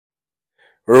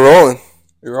We're rolling.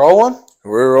 You rolling?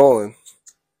 We're rolling.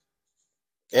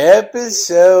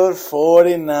 Episode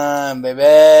 49,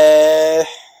 baby.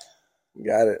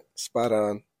 Got it. Spot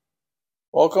on.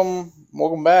 Welcome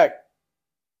back.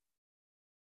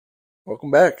 Welcome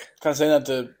back. Kind of saying that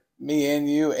to me and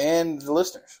you and the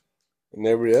listeners. And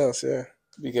everybody else, yeah.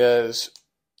 Because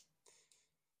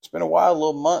it's been a while, a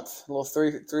little month, a little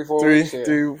three, 4 weeks here.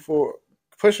 3, 4,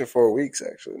 pushing 4 weeks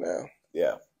actually now.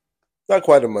 Yeah. Not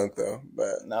quite a month though,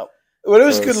 but no. But it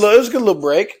was good. It was a good little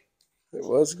break. It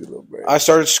was a good little break. I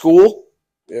started school,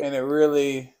 yep. And it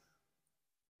really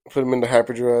put them into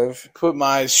hyperdrive. Put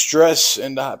my stress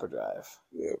into hyperdrive.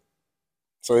 Yep.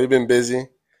 So you've been busy.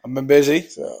 I've been busy.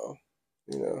 So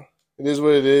it is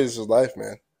what it is. It's life,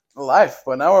 man. Life,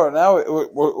 but now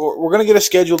we're gonna get a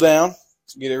schedule down,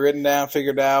 get it written down,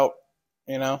 figured out.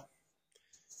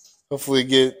 Hopefully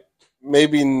get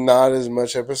maybe not as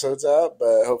much episodes out,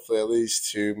 but hopefully at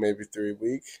least 2, maybe 3 a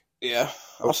week. Yeah,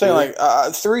 hopefully. I was saying like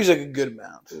 3 is like a good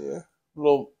amount. Yeah,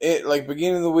 like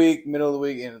beginning of the week, middle of the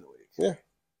week, end of the week. Yeah,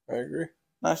 I agree.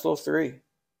 Nice little 3.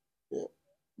 Yeah,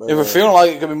 but, if we're feeling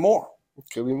like it, could be more.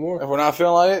 Could be more. If we're not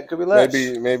feeling like it, could be less.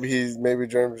 Maybe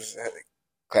Jerem's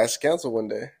class council one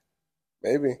day.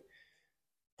 Maybe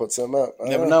put something up.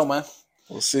 Never know, man.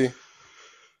 We'll see.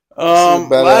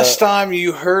 Last time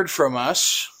you heard from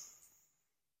us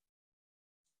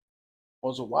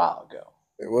was a while ago.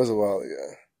 It was a while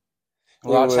ago.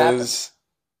 Lots happened.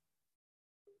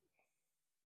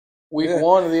 Week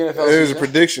 1 of the NFL season. It was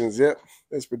predictions. Yep,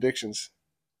 it was predictions.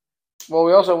 Well,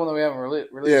 we also have one that we haven't released.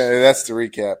 Yeah, that's the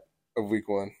recap of week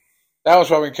 1. That was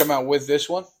probably come out with this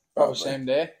one. Probably same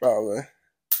day. Probably.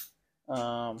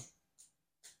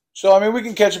 So, I mean, we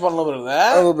can catch up on a little bit of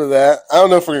that. A little bit of that. I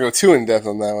don't know if we're going to go too in-depth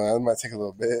on that one. That might take a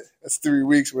little bit. That's 3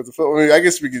 weeks worth of football. I mean, I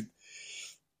guess we could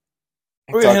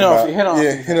hit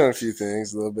on a few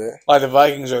things a little bit. Like the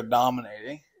Vikings are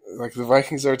dominating.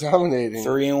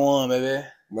 3-1, baby.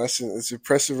 That's an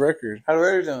impressive record. How the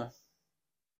Raiders doing?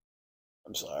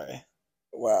 I'm sorry.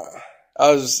 Wow.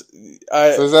 So is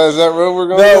that where we're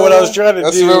going? No, what I was trying to do.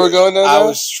 That's where we're going now? I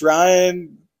was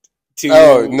trying to.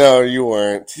 Oh, no, you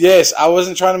weren't. Yes, I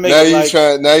wasn't trying to make now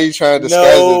it now you're trying to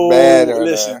disguise it bad.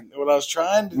 Listen, what I was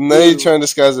trying to now you're trying to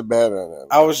disguise it bad right now.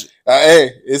 I was.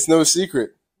 Hey, it's no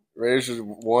secret. Raiders are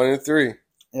 1-3.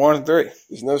 1-3.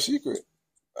 It's no secret.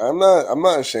 I'm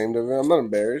not ashamed of it. I'm not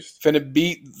embarrassed. Finna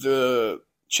beat the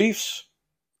Chiefs.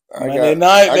 Monday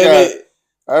night, baby.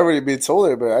 I already been told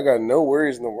it, but I got no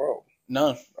worries in the world.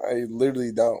 None. I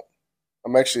literally don't.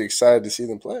 I'm actually excited to see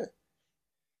them play.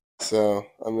 So,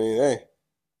 I mean, hey,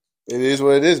 it is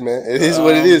what it is, man. It is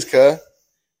what it is, cuh.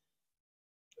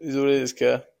 It is what it is,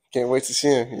 cuh. Can't wait to see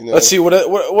him. Let's see what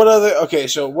other. Okay,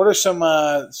 so what are some?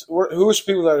 Who are some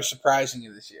people that are surprising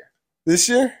you this year? This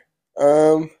year,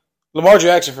 Lamar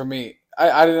Jackson for me.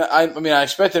 I mean, I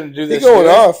expect him to do this. He's going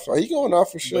off. He's going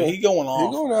off for sure. He's going off.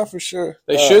 He's going off for sure.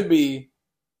 They should be.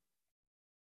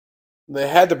 They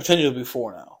had the potential to be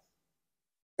 4 now.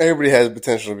 Everybody has the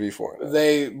potential to be 4 now.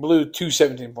 They blew 2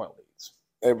 17-point leads.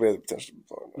 Everybody has the potential to be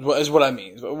 4 now. Is what I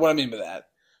mean. What I mean by that.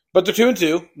 But they're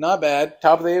 2-2. Not bad.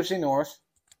 Top of the AFC North.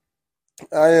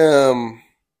 I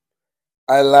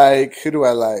like. Who do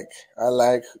I like? I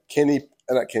like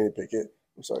not Kenny Pickett.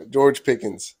 I'm sorry, George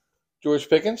Pickens. George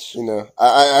Pickens?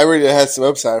 I already had some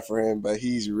upside for him, but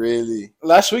he's really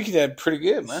last week he did pretty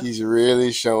good, man. He's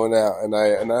really showing out, and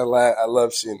I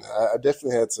love seeing that. I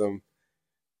definitely had some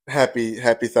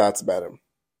happy thoughts about him.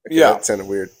 Yeah, that sounded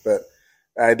weird, but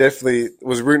I definitely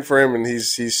was rooting for him, and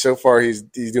he's so far he's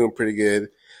doing pretty good.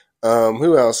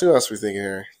 Who else? Who else are we thinking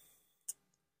here?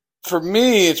 For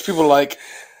me, it's people like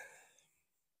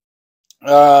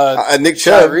Nick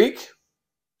Chubb. Tyreek.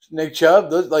 Nick Chubb,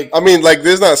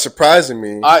 there's not surprising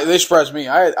me. They surprised me.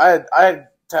 I had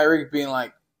Tyreek being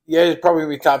like, yeah, he's probably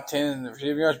gonna be top 10 in the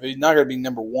receiving yards, but he's not gonna be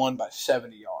number 1 by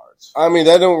 70 yards. I mean,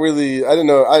 I didn't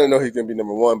know he's gonna be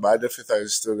number 1, but I definitely thought he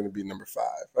was still gonna be number 5,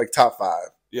 like top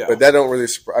 5. Yeah, but that don't really.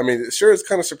 I mean, sure, it's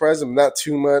kind of surprising, but not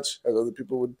too much as other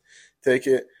people would take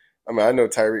it. I mean, I know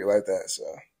Tyreek like that, so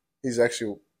he's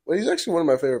actually one of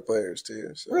my favorite players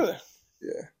too. So. Really?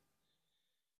 Yeah.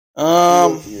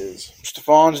 He is.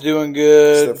 Stephon's doing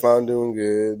good. Stephon doing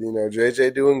good.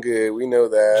 JJ doing good. We know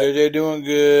that. JJ doing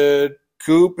good.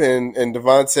 Coop and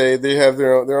Devontae,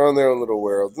 they're on their own little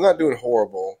world. They're not doing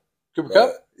horrible. Cooper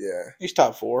Kupp? Yeah. He's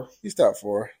top 4. He's top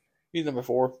 4. He's number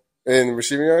 4. In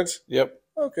receiving yards? Yep.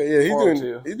 Okay, yeah,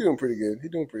 he's doing pretty good.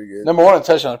 He's doing pretty good. Number 1 in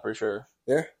touchdowns, pretty sure.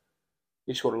 Yeah.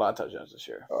 He scored a lot of touchdowns this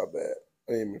year. Oh, I bet.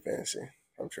 I need him in fantasy.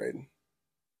 I'm trading.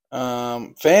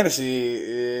 Fantasy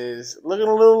is looking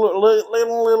a little.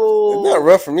 It's not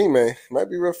rough for me, man. It might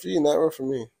be rough for you, not rough for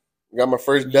me. Got my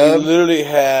first dub. You literally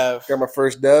have. Got my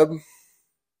first dub.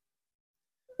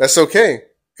 That's okay.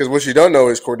 Because what you don't know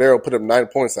is Cordero put up 9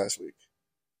 points last week.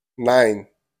 9.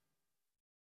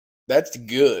 That's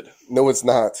good. No, it's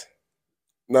not.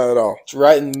 Not at all. It's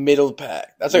right in the middle of the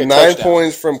pack. That's like a 9 touchdown.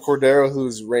 points from Cordero,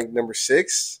 who's ranked number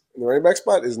 6 in the running back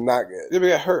spot, is not good. He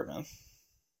got hurt, man.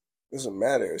 Doesn't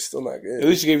matter. It's still not good. At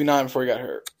least he gave you 9 before he got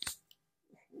hurt.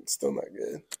 It's still not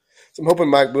good. So I'm hoping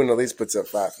Mike Boone at least puts up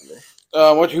 5 for me.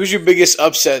 Who's your biggest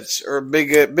upsets or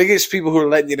biggest people who are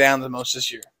letting you down the most this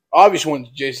year? Obvious one's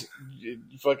Jason.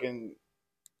 Fucking.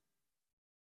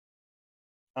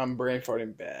 I'm brain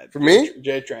farting bad. For me?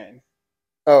 J-Train.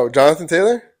 Oh, Jonathan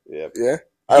Taylor? Yep. Yeah.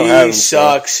 I don't have him. He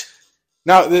sucks.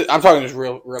 No, I'm talking just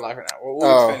real life right now.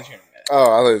 We'll fantasy in a minute.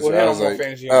 I was like,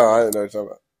 fantasy I didn't know what you're talking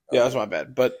about. Yeah, that's my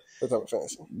bad. But we're talking about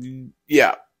fantasy.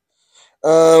 Yeah.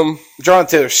 Jonathan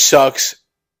Taylor sucks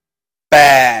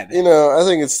bad. I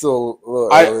think it's still a little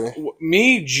early.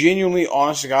 Me, genuinely,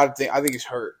 honest to God, I think he's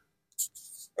hurt.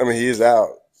 I mean, he is out.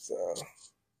 So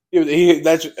yeah,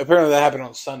 apparently that happened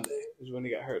on Sunday is when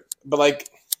he got hurt. But like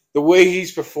the way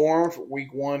he's performed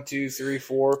week 1, 2, 3,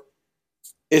 4,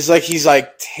 it's like he's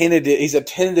like tentative. He's a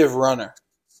tentative runner.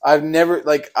 I've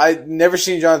never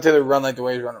seen Jonathan Taylor run like the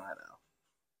way he's running right now.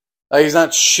 Like he's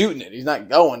not shooting it. He's not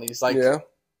going. He's like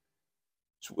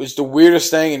it's the weirdest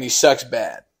thing, and he sucks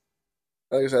bad.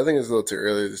 Like I said, I think it's a little too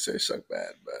early to say suck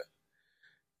bad, but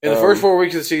in the first 4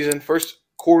 weeks of the season, first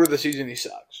quarter of the season, he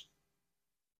sucks.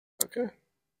 Okay.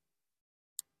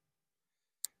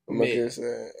 I'm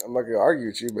not gonna argue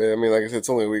with you, but I mean, like I said, it's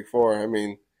only week 4. I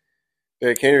mean,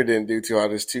 Derrick Henry didn't do too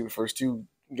hot his first 2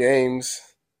 games,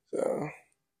 so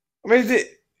I mean,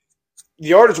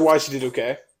 yardage wise, he did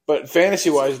okay, but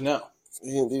fantasy wise, no.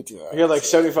 He didn't do too hot. He had like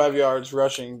 75 yards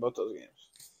rushing both those games.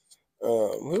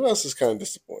 Who else is kind of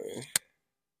disappointing?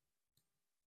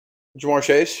 Jamar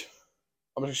Chase.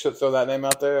 I'm just going to throw that name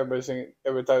out there. Everybody thought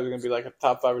he was going to be like a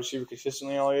top 5 receiver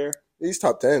consistently all year. He's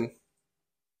top 10.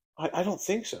 I don't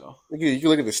think so. You can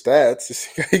look at the stats.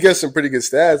 He got some pretty good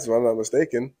stats, if I'm not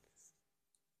mistaken.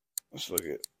 Let's look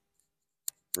at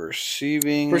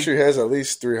receiving. Pretty sure he has at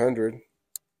least 300.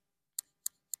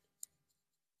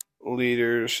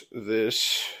 Leaders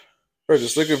this. Bro,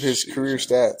 just look at his career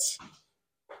stats.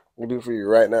 We'll do it for you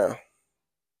right now.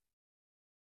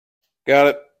 Got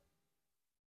it.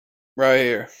 Right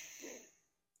here.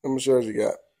 How much yards you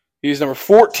got? He's number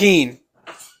 14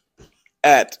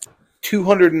 at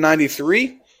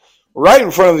 293. Right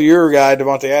in front of your guy,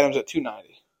 Devontae Adams, at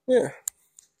 290. Yeah.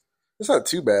 It's not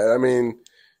too bad. I mean,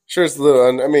 sure it's a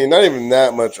little, not even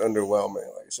that much underwhelming.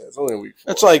 Like I said, it's only a week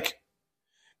 4. It's like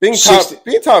being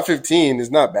top 15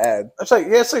 is not bad. It's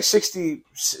like 60,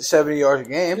 70 yards a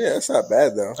game. Yeah, it's not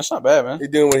bad though. That's not bad, man. He's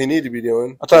doing what he needed to be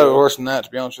doing. I thought it was worse than that, to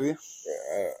be honest with you.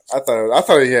 Yeah, I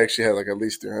thought he actually had like at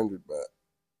least 300, but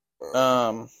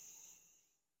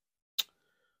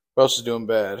who else is doing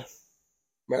bad?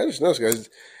 Man, I just know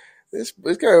this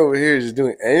guy over here is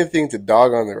doing anything to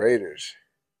dog on the Raiders.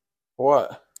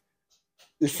 What?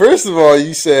 First of all,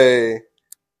 you say,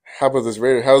 "How about those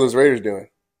Raiders? How are those Raiders doing?"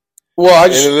 Well, I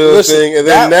just thing, and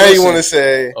then now you want to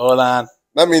say, "Hold on."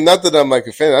 I mean, not that I'm like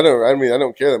a fan. I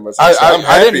don't care that much.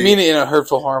 I didn't mean it in a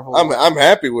hurtful, harmful way. I'm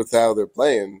happy with how they're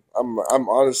playing. I'm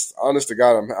honest to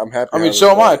God. I'm happy. I mean,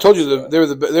 so am I. I told you they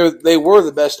were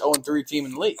the best 0-3 team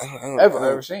in the league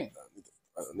ever seen.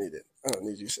 I don't need it. I don't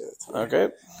need you to say it. Okay.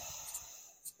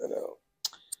 I know.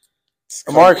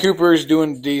 Amari Cooper is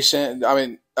doing decent. I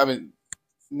mean,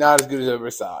 not as good as I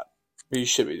ever thought. But he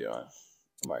should be doing.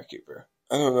 Amari Cooper.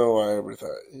 I don't know why I ever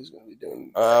thought he was going to be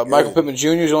doing. Michael Pittman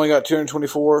Jr.'s only got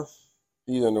 224.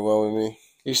 He's underwhelming me.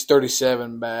 He's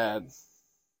 37, bad.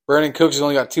 Brandon Cooks has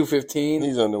only got 215.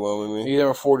 He's underwhelming me. He's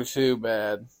number 42,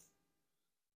 bad.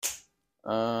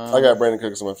 I got Brandon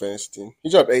Cooks on my fantasy team. He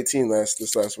dropped 18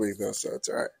 this last week though, so it's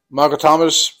all right. Michael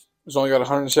Thomas has only got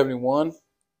 171,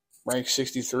 ranked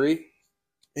 63.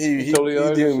 He's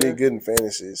doing me good in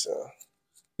fantasy, so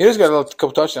he just got a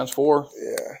couple touchdowns, 4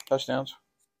 touchdowns.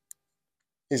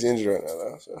 He's injured right now,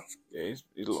 though. So yeah, he's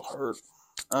a little hurt.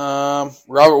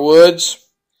 Robert Woods.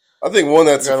 I think one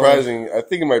that's surprising. I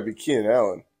think it might be Keenan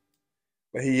Allen,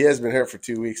 but he has been hurt for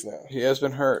 2 weeks now. He has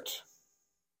been hurt.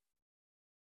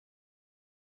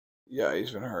 Yeah,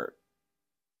 he's been hurt.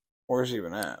 Where's he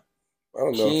even at? I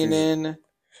don't know. Keenan. I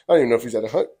don't even know if he's at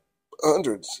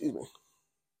 100. Excuse me.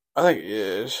 I think he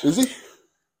is. Is he?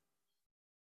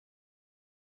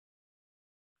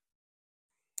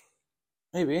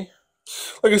 Maybe.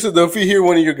 Like I said, though, if you hear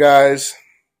one of your guys,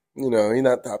 he's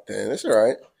not top 10. That's all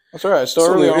right. That's all right.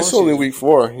 It's only week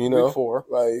 4, Week 4.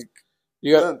 Like,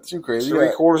 you got not too crazy.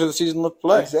 3 quarters of the season left to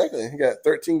play. Exactly. You got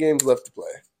 13 games left to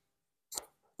play.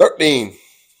 13.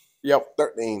 Yep.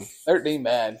 13. 13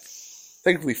 bad.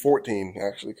 Technically 14,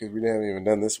 actually, because we haven't even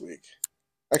done this week.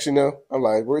 Actually, no, I'm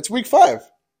lying. It's week 5.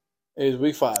 It is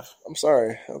week 5. I'm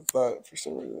sorry. I thought for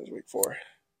some reason it was week 4.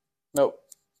 Nope.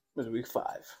 It was week 5.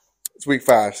 It's week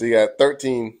 5, so you got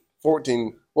 13,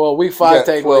 14. Well, week 5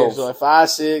 technically is 12. 5,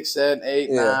 6, 7, 8,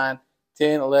 Yeah. 9,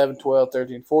 10, 11, 12,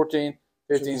 13, 14,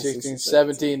 15, 15, 16, 16,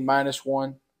 17, minus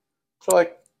 1. So,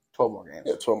 like, 12 more games.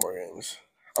 Yeah, 12 more games.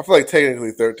 I feel like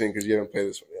technically 13 because you haven't played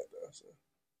this one yet, though. So.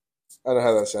 I don't know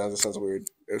how that sounds. It sounds weird.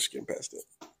 I was getting past it.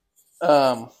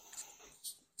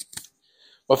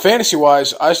 But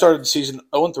fantasy-wise, I started the season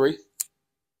 0-3.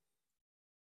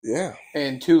 Yeah.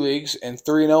 In 2 leagues and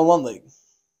 3-0 in 1 league.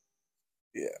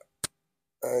 Yeah.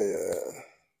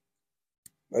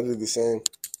 I did the same.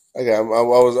 I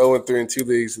was 0-3 in 2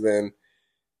 leagues, and then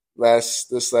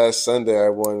this last Sunday I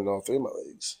won in all 3 of my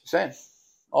leagues. Same.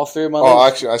 All 3 of my leagues. Oh,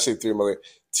 actually, I say 3 of my leagues.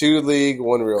 2 league,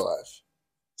 1 real life.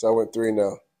 So I went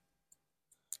 3-0.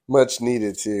 Much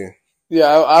needed, too. Yeah,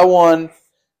 I won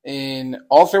in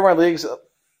all 3 of my leagues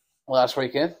last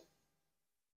weekend.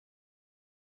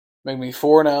 Made me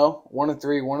 4-0,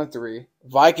 1-3, 1-3.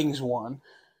 Vikings won.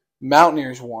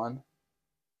 Mountaineers won.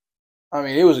 I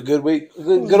mean, it was a good week.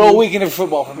 Good old weekend of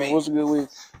football for me. It was a good week.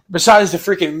 Besides the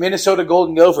freaking Minnesota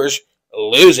Golden Gophers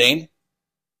losing.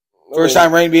 First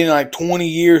time ranked being in like 20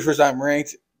 years. First time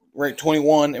ranked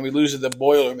 21, and we lose to the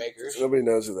Boilermakers. Nobody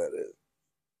knows who that is.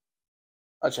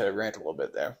 I tried to rant a little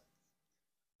bit there.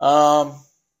 We're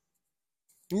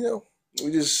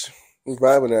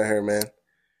vibing out here, man.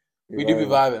 We do be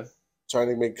vibing. Trying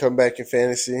to make a comeback in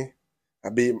fantasy. I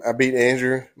beat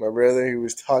Andrew, my brother. He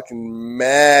was talking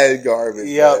mad garbage.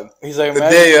 Yep. Man. He's like, the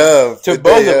day of. To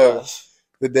both of us.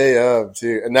 The day of,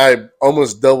 too. And I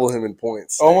almost doubled him in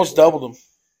points. Almost doubled him.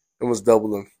 Almost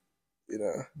doubled him.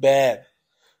 Bad.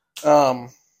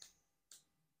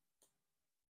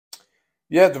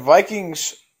 Yeah, the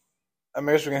Vikings, I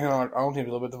guess we're going to hit on our own teams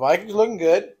a little bit. The Vikings are looking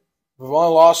good. We've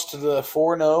only lost to the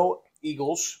 4-0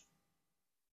 Eagles.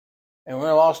 And we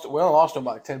only lost them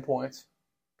by like 10 points.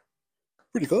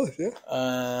 Pretty close, yeah.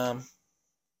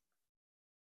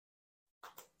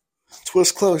 It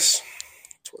was close.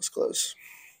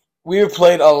 We have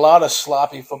played a lot of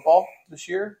sloppy football this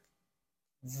year.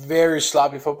 Very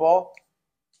sloppy football.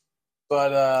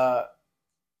 But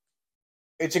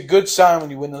it's a good sign when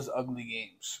you win those ugly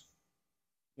games.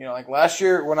 Like last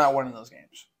year, we're not winning those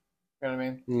games. You know what I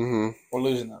mean? Mm-hmm. We're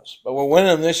losing those. But we're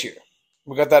winning them this year.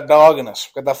 We got that dog in us.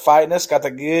 We got that fight in us. Got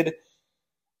that good.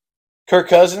 Kirk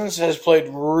Cousins has played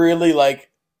really,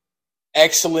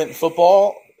 excellent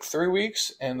football 3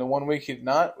 weeks. And the 1 week he did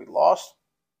not. We lost.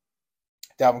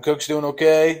 Dalvin Cook's doing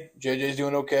okay. JJ's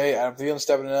doing okay. Adam Thielen's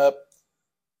stepping it up.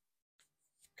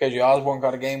 KJ Osborne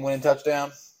got a game-winning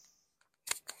touchdown.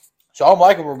 So I'm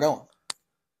liking where we're going.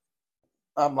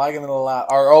 I'm liking it a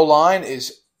lot. Our O-line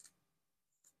is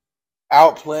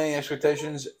outplaying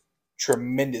expectations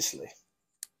tremendously.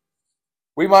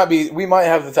 We might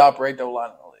have the top ranked O-line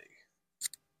in the league.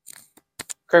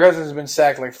 Kirk Cousins has been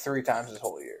sacked like 3 times this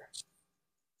whole year.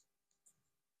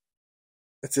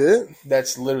 That's it?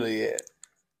 That's literally it.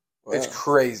 Wow. It's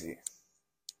crazy.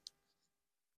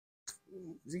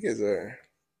 You guys are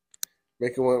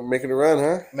making a run,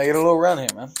 huh? Making a little run here,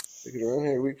 man. Making a run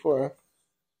here, week 4, huh?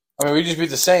 I mean, we just beat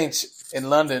the Saints in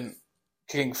London,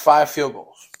 kicking 5 field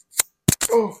goals.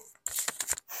 Oh.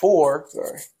 4.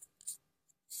 Sorry.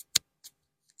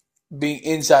 Being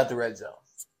inside the red zone.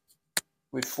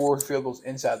 With 4 field goals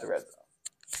inside the red zone.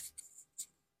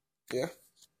 Yeah.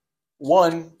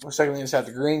 1 was technically inside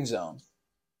the green zone.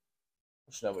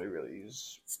 Which nobody really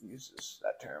uses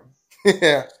that term.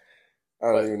 Yeah.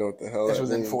 I don't even know what the hell that means. It's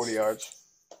within 40 yards.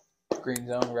 Green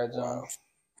zone, red zone,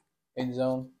 end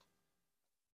zone.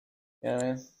 You know what I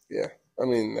mean? Yeah. I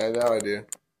mean, now I do.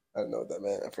 I didn't know what that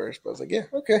meant at first, but I was like, yeah,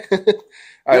 okay.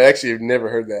 I actually have never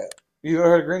heard that. You ever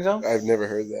heard of green zone? I've never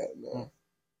heard that, no.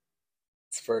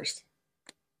 It's first.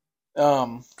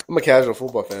 I'm a casual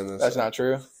football fan, though. That's not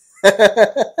true.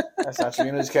 That's not true.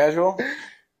 You know who's casual?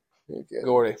 Okay.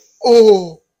 Gordy.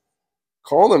 Oh!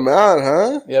 Calling him out,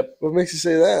 huh? Yep. What makes you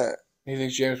say that? He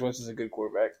thinks James Winston's a good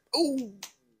quarterback. Ooh.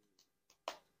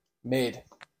 Mid.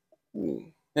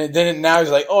 Ooh. And then now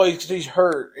he's like, oh, he's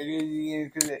hurt.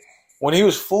 When he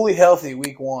was fully healthy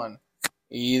week 1,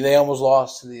 they almost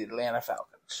lost to the Atlanta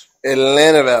Falcons.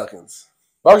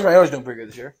 Marcus Mariota's doing pretty good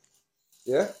this year.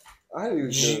 Yeah? I think he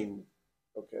was doing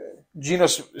okay. Geno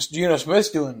Smith's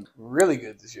doing really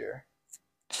good this year.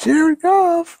 Jared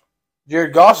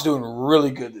Goff's doing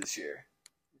really good this year.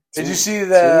 Did you see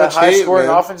the high-scoring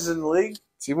offenses in the league?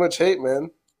 Too much hate,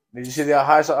 man. Did you see the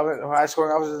high scoring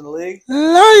offenses in the league?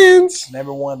 Lions.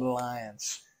 Number 1, the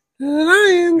Lions.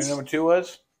 Lions. Who number 2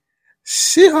 was?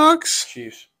 Seahawks.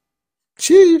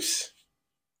 Chiefs.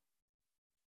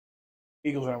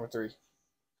 Eagles are number 3.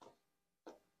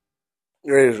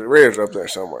 Raiders are up there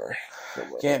somewhere.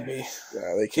 Can't be.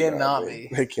 Yeah, they cannot be.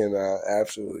 They cannot.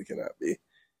 Absolutely cannot be.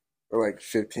 They're like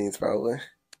 15th probably.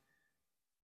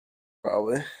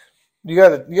 Probably. You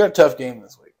got a tough game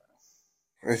this week.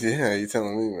 Yeah, you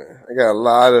telling me, man. I got a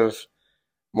lot of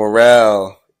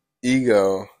morale,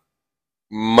 ego,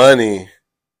 money.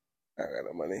 I got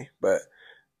no money, but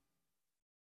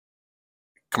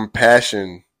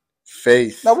compassion,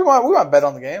 faith. No, we might bet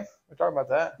on the game. We're talking about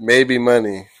that. Maybe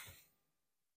money.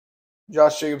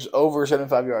 Josh Jacobs over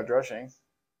 75 yards rushing.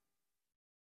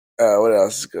 What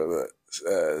else?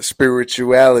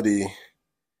 Spirituality.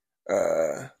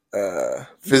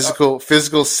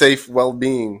 Physical safe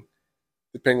well-being,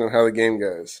 depending on how the game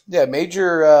goes. Yeah,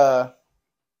 major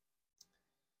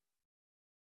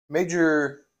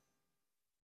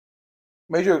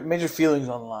feelings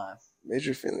on the line.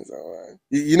 Major feelings on the line.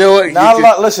 You know what? Not a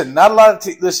lot. Listen, not a lot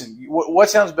of. Listen, what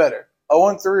sounds better?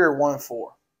 0-3 or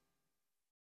 1-4?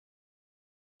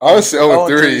 Honestly,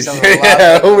 0-3.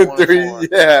 Yeah, 0-3.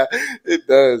 Yeah, it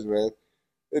does, man.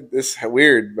 It's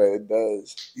weird, but it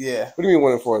does. Yeah. What do you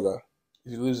mean 1-4 though?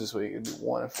 If you lose this week, it'd be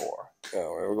 1-4.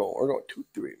 Oh, we're going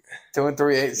 2-3.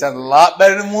 2-3. It sounds a lot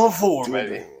better than 1-4,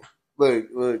 baby. Look.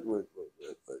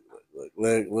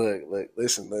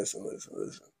 Listen.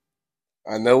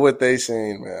 I know what they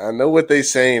saying, man. I know what they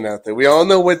saying out there. We all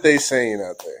know what they saying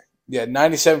out there. Yeah,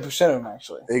 97% of them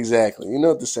actually. Exactly. You know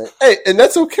what they're saying. Hey, and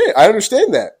that's okay. I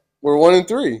understand that. We're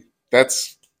 1-3.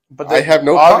 But I have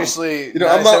no obviously,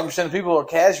 97% of people are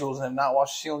casuals and have not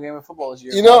watched a single game of football this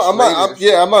year. I'm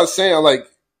not saying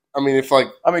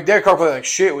Derek Carr played like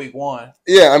shit week 1.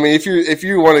 Yeah, I mean, if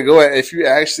you want to if you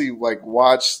actually like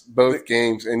watch both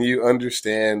games and you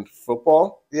understand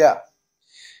football, yeah,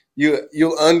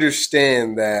 you'll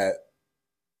understand that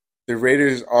the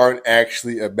Raiders aren't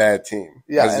actually a bad team.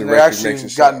 Yeah, and they're actually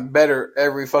gotten better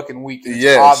every fucking week.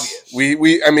 It's obvious.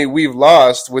 We've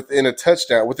lost within a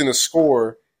touchdown, within a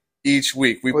score each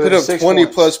week. We put up 20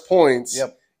 plus points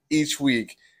each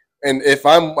week. And if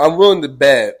I'm willing to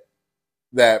bet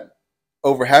that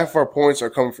over half of our points are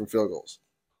coming from field goals.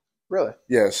 Really?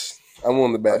 Yes. I'm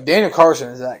willing to bet. Daniel Carson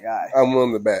is that guy. I'm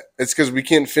willing to bet. It's because we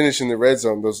can't finish in the red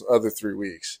zone those other 3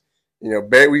 weeks.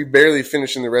 We barely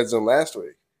finished in the red zone last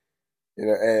week.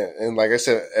 And like I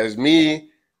said, as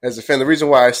a fan, the reason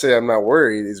why I say I'm not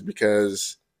worried is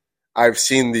because I've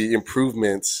seen the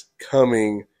improvements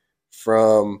coming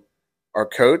from our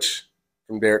coach,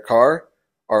 from Derek Carr,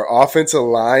 our offensive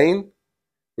line,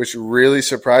 which really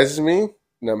surprises me,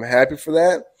 and I'm happy for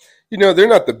that. They're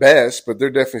not the best, but they're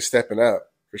definitely stepping up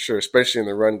for sure, especially in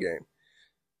the run game.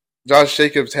 Josh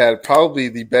Jacobs had probably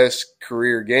the best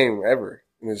career game ever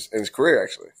in his career,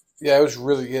 actually. Yeah, it was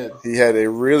really good. He had a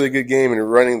really good game in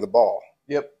running the ball.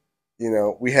 Yep.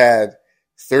 We had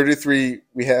 33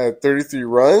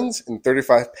 runs and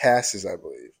 35 passes, I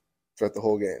believe, throughout the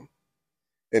whole game.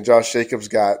 And Josh Jacobs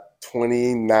got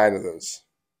 29 of those.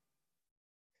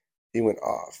 He went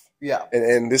off. Yeah.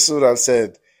 And this is what I've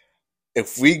said.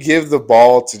 If we give the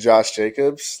ball to Josh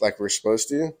Jacobs like we're supposed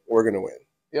to, we're going to win.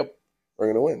 Yep. We're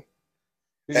going to win.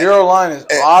 Zero line is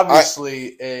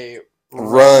obviously a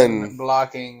run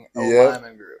blocking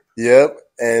lineman group. Yep.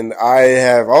 And I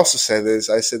have also said this.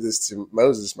 I said this to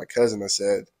Moses, my cousin. I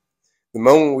said, the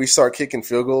moment we start kicking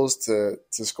field goals to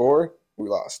score, we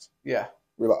lost. Yeah.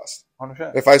 We lost.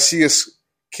 100%. If I see us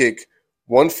kick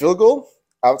one field goal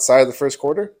outside of the first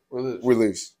quarter, we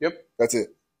lose. Yep. That's it.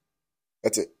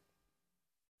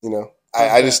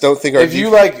 I just don't think our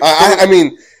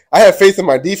I have faith in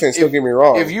my defense, don't get me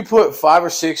wrong. If you put 5 or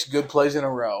 6 good plays in a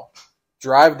row,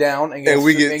 drive down and get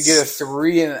a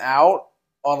 3 and out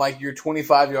on like your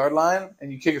 25-yard line,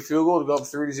 and you kick a field goal to go up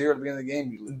 3-0 at the beginning of the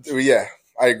game, you lose. Yeah,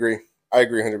 I agree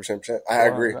 100%. I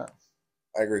agree.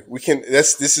 We can.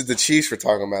 This is the Chiefs we're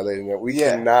talking about, ladies and gentlemen. We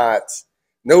cannot.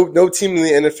 No team in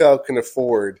the NFL can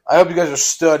afford. I hope you guys are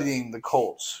studying the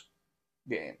Colts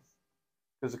game,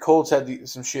 because the Colts had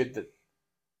some shit that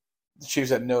the Chiefs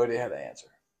had no idea how to answer.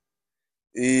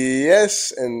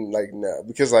 Yes and no,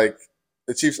 because the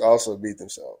Chiefs also beat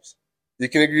themselves. You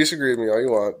can disagree with me all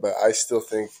you want, but I still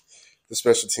think the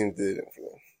special teams did it for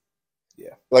them.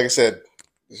 Yeah, like I said,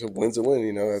 it's a win's a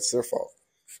win. That's their fault.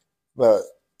 But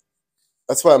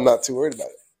that's why I'm not too worried about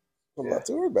it. I'm not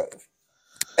too worried about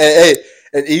it.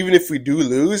 And even if we do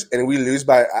lose, and we lose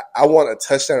by, I want a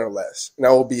touchdown or less, and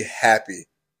I will be happy.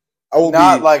 I will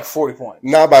not like 40 points.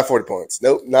 Not by 40 points.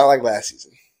 Nope. Not like last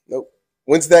season. Nope.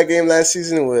 When's that game last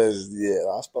season was, I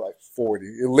lost by like 40.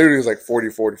 It literally was like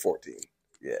 40-14.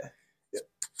 Yeah. Yep.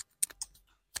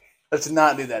 Let's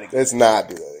not do that again. Let's not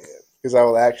do that again. Because I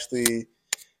will actually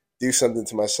do something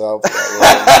to myself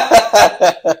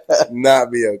that will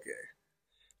not be okay.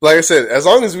 Like I said, as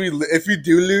long as if we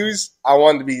do lose, I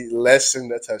want it to be less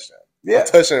than a touchdown. Yeah. A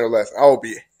touchdown or less. I will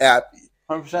be happy.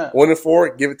 100%.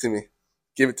 1-4, give it to me.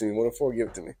 Give it to me. 1-4, give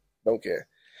it to me. Don't care.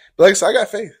 But like I said, I got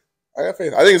faith. I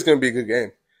think it's going to be a good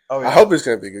game. Oh, yeah. I hope it's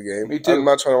going to be a good game. Me too. I'm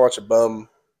not trying to watch a bum.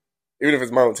 Even if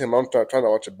it's my own team, I'm trying to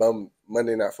watch a bum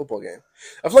Monday night football game.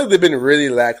 I feel like they've been really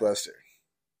lackluster.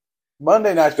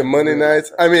 Monday nights. The Monday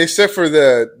nights. I mean, except for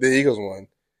the Eagles one.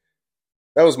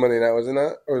 That was Monday night, was it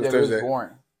not? Or was it Thursday? It was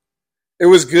boring. It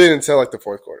was good until like the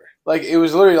fourth quarter. Like it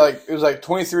was literally like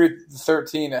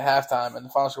 23-13 at halftime, and the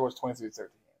final score was 23-13. Like,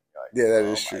 yeah, that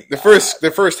is true.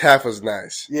 The first half was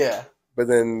nice. Yeah, but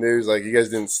then there's like you guys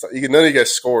didn't. None of you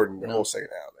guys scored in the whole second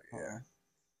half. Like, yeah,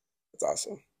 that's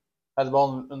awesome. Had the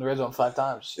ball in the red zone 5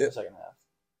 times in the second half,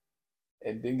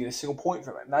 and didn't get a single point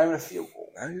from it. Not even a field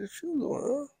goal. Not even a field goal,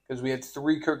 huh? Because we had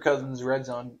 3 Kirk Cousins red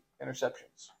zone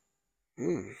interceptions,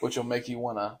 which will make you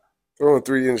wanna throwing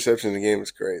 3 interceptions in the game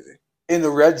is crazy. In the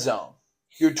red zone,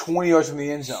 you're 20 yards from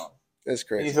the end zone. That's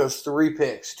crazy. And he throws 3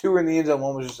 picks. 2 were in the end zone.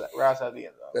 1 was just right outside the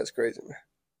end zone. That's crazy, man.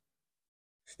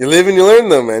 You live and you learn,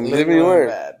 though, man. You live and you learn.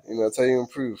 Bad. You know, that's how you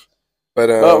improve.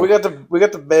 But we got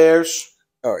the Bears.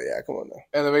 Oh yeah, come on now.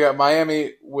 And then we got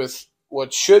Miami with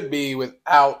what should be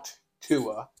without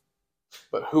Tua,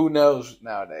 but who knows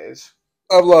nowadays?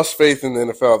 I've lost faith in the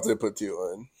NFL if they put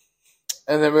Tua in.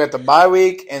 And then we got the bye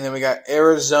week, and then we got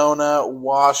Arizona,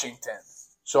 Washington.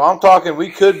 So I'm talking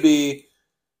we could be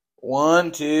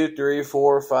 1, 2, 3,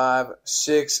 4, 5,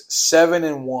 6,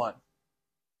 7-1.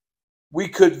 We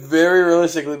could very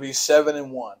realistically be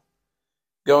 7-1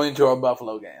 going into our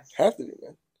Buffalo game. Have to be,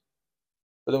 man.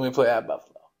 But then we play at Buffalo.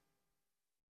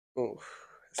 Oh,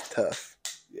 that's tough.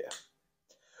 Yeah.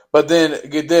 But then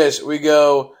get this, we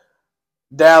go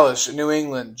Dallas, New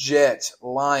England, Jets,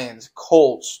 Lions,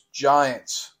 Colts,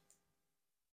 Giants.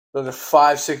 Those are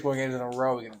 5-6 more games in a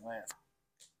row we can win.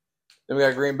 Then we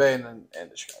got Green Bay and then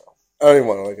the Chicago. I don't even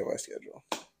want to look at my schedule.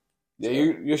 Yeah,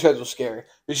 your schedule's scary.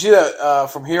 You see that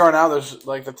from here on out, there's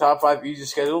like the top 5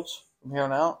 easiest schedules from here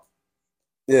on out?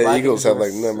 Yeah, Vikings Eagles have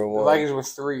like number 1. The Vikings were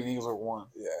 3 and Eagles are 1.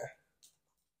 Yeah.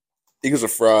 Eagles are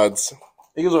frauds.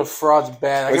 Eagles are frauds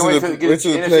bad. I can't wait to get the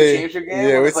NFC play. Championship game.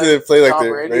 Yeah, wait till they play like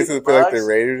the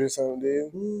Raiders or something,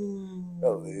 dude.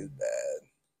 They'll lose bad.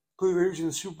 Play Raiders in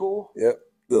the Super Bowl? Yep.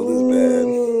 They'll lose bad.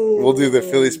 We'll do the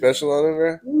Philly special on them,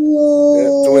 bro.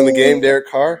 Yeah, to win the game, Derek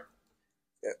Carr.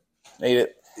 Yep. Need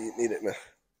it. Need it, man.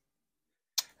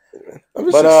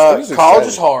 But college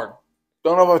is hard.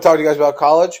 Don't know if I've talked to you guys about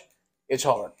college. It's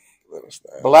hard.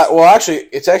 But actually,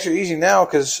 it's actually easy now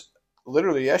because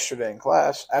literally yesterday in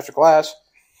class, after class,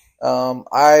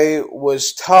 I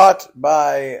was taught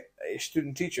by a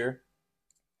student teacher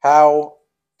how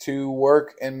to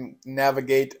work and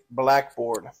navigate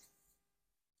Blackboard,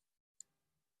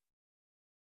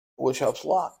 which helps a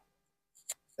lot.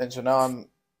 And so now I'm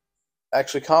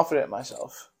actually confident in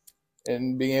myself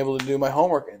in being able to do my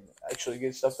homework and actually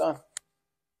get stuff done.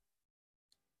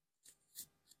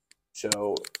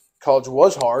 So college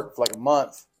was hard for like a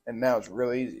month, and now it's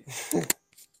really easy.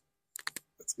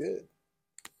 That's good.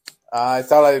 I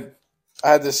thought I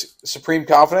had this supreme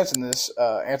confidence in this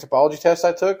anthropology test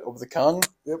I took over the Kung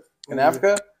in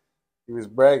Africa. He was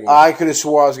bragging. I could have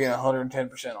swore I was getting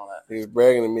 110% on that. He was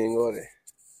bragging to me and Gordy.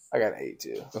 I got an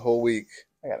 82. The whole week.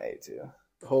 I got an 82.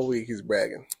 The whole week he's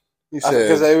bragging. He said,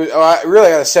 because I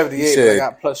really got a 78, but I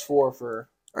got +4 for.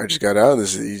 I just got out.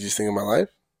 This is the easiest thing in my life.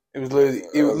 It was literally.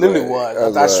 It literally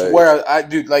was. I swear, I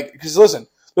do like because listen.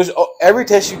 There's every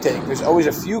test you take. There's always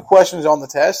a few questions on the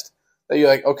test that you're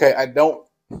like, okay, I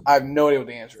have no idea what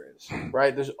the answer is.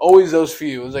 Right? There's always those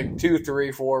few. There's like 2,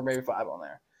 3, 4, maybe 5 on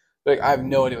there. Like I have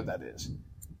no idea what that is.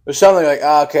 There's something like,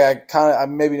 okay, I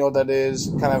maybe know what that is.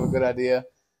 Kind of have a good idea.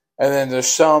 And then there's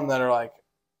some that are like,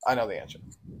 I know the answer.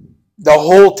 The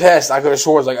whole test, I could have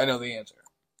sworn was like, I know the answer.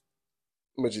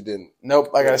 But you didn't. Nope,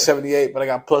 I got a 78, but I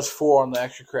got +4 on the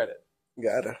extra credit.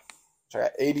 Gotta. So I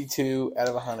got 82 out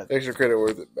of 100. Extra credit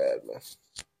worth it bad, man.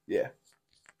 Yeah.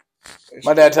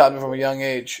 My dad taught me from a young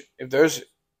age, if there's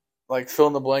like fill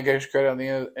in the blank extra credit on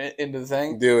the end of the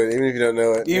thing. Do it, even if you don't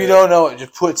know it. If you don't know it,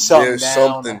 just put something down.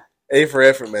 Something. A for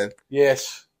effort, man.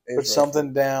 Yes. Put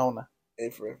something down. A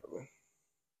for effort, man.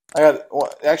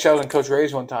 Actually, I was in Coach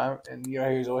Ray's one time, and he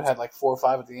always had like 4 or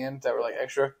 5 at the end that were like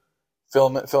extra. Fill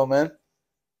them in.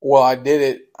 Well, I did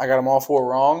it. I got them all 4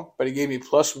 wrong, but he gave me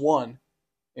 +1,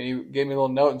 and he gave me a little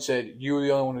note and said, "You were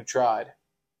the only one who tried.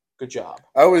 Good job.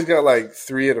 I always got like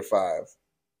 3 out of 5.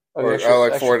 Oh, Or extra,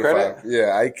 like 4 extra out of credit? 5.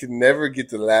 Yeah, I could never get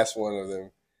the last one of them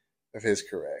of his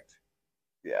correct.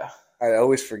 Yeah. I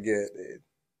always forget, dude.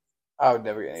 I would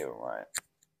never get any of them right.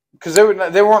 Because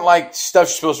they weren't like stuff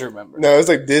you're supposed to remember. No, it's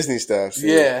like Disney stuff.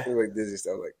 See? Yeah. It was like Disney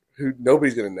stuff. Like,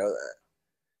 nobody's going to know that.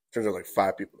 Turns out like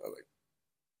 5 people are like,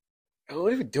 oh,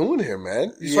 what are you doing here,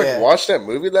 man? You just like watched that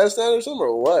movie last night or something,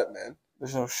 or what, man?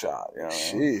 There's no shot. You know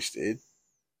what I mean? Sheesh, dude.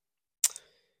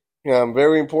 Yeah,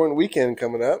 very important weekend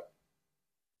coming up.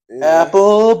 Yeah.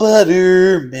 Apple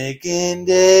butter making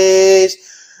days.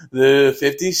 The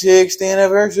 56th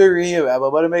anniversary of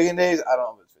Apple butter making days. I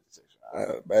don't know if it's 56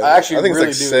 or not. I actually think really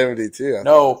it's like 72.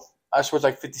 No, I swear it's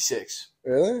like 56.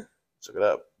 Really? Let's look it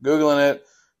up. Googling it.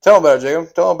 Tell them about it,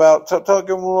 Jacob. Tell give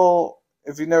them a little,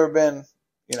 if you've never been,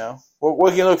 you know, what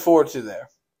can you look forward to there?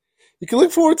 You can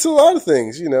look forward to a lot of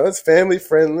things. You know, it's family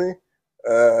friendly.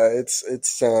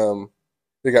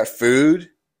 They got food.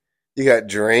 You got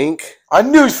drink. I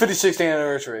knew it was 56th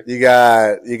anniversary. You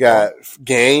got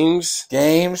games.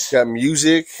 Games. You got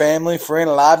music. Family, friend,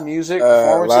 live music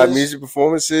performances. Live music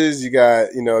performances. You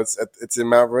got, you know, it's in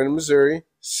Mount Vernon, Missouri,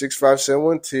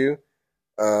 65712,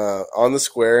 on the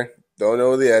square. Don't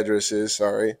know what the address is.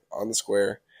 Sorry, on the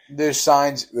square. There's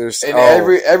signs.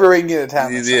 Every way you can get to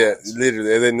town. Yeah,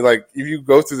 literally. And then like if you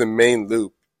go through the main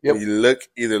loop, you look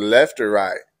either left or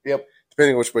right. Yep.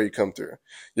 Depending on which way you come through,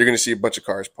 you're going to see a bunch of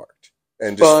cars parked,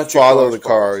 and just follow the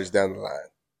cars down the line.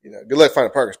 You know, good luck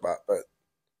finding a parking spot, but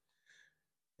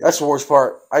that's the worst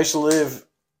part. I used to live,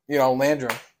 you know,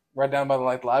 Landrum, right down by the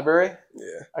library.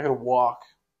 Yeah, I could walk.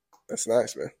 That's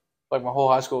nice, man. Like my whole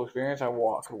high school experience, I could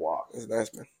walk. That's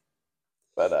nice, man.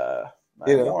 But not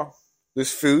you anymore. know,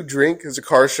 there's food, drink. There's a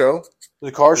car show.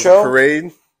 There's a car show.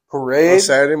 Parade on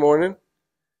Saturday morning.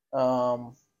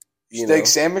 Steak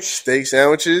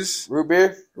sandwiches. Root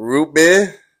beer.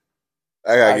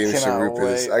 I gotta give you some root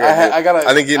beers. I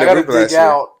didn't get any root beer last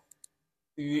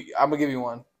year. I'm gonna give you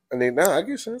one. I'll give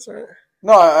you some. That's all right.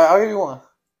 No, I'll give you one.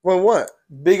 One what?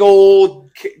 Big old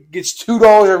gets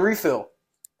 $2 a refill.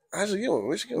 I should get one.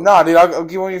 We should get one. Nah, dude, I'll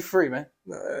give one you free, man.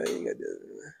 No, I ain't gonna do it.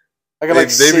 I got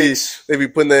like 6. They be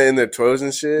putting that in their toes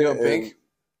and shit. You know, pink.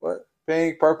 What?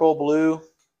 Pink, purple, blue,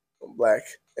 black.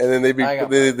 And then they make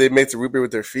the root beer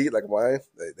with their feet like wine.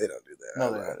 They don't do that.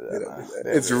 No, they don't do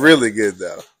that. It's really good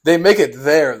though. They make it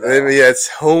there though. Yeah, it's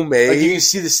homemade. Like you can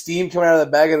see the steam coming out of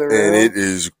the back of the room, and it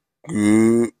is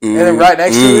good. And then right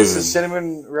next to it is the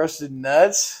cinnamon roasted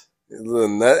nuts. A little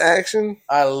nut action.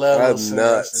 I love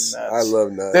nuts. I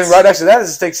love nuts. Then right next to that is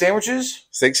the steak sandwiches.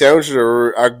 Steak sandwiches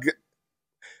are good.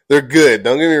 They're good.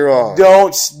 Don't get me wrong.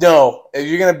 No. If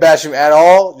you're gonna bash them at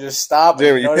all, just stop.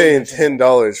 Jeremy, you're paying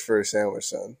 $10 for a sandwich,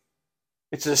 son.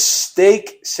 It's a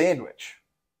steak sandwich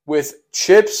with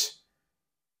chips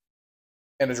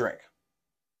and a drink.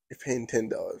 You're paying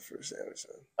 $10 for a sandwich,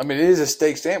 son. I mean, it is a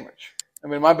steak sandwich. I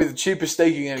mean, it might be the cheapest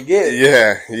steak you're gonna get.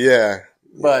 Yeah.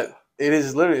 But it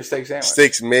is literally a steak sandwich.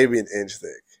 Steak's maybe an inch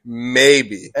thick.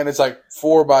 Maybe. And it's like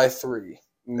 4x3.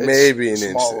 Maybe an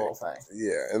inch small little thing.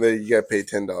 Yeah, and then you got to pay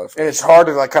 $10 for it. And it's hard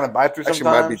to like kind of bite through sometimes.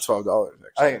 Actually, it might be $12. Actually.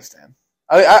 I think it's 10.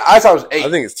 I thought it was 8.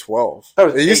 I think it's 12.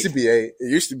 It used to be 8.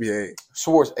 It used to be 8.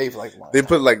 Swore it's 8 for like one. They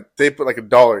put like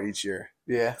 $1 each year.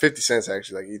 Yeah, 50 cents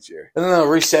actually, like each year. And then they'll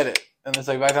reset it, and it's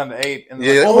like back down to 8. And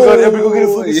yeah, like, oh my god, everybody go get a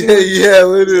fucking sandwich. Yeah,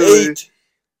 literally. 8.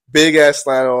 Big ass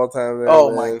line all the time. There,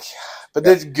 oh my god, but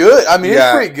that's good. I mean,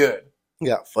 it's pretty good. You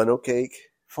got funnel cake,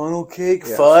 fudge,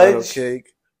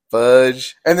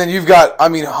 and then you've got, I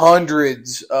mean,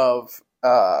 hundreds of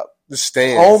the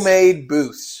stands, homemade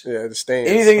booths. Yeah, the stands.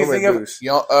 Anything you think of. You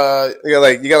got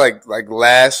like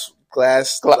glass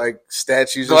like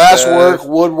statues, glasswork,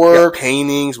 woodwork,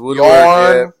 paintings,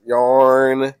 woodwork,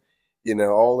 yarn. You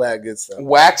know, all that good stuff.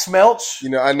 Wax melts. You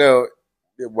know, I know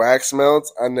wax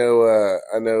melts. I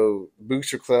know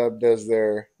Booster Club does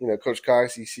their. You know, Coach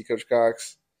Cox. You see Coach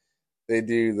Cox. They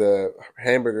do the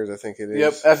hamburgers, I think it is.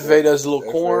 Yep, FFA does a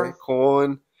little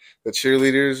corn. The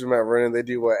cheerleaders, Mount Vernon, they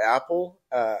do what? Apple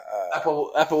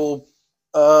cobbler?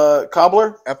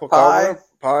 Apple pie. Cobbler?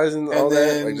 Pies and all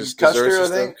that. Like just custard, and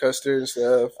stuff. Custard and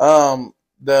stuff.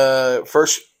 The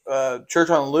first church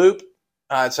on the loop,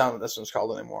 that's not what this one's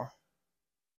called anymore.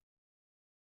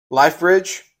 Life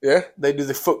Bridge. Yeah. They do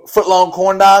the foot-long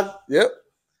corn dog. Yep.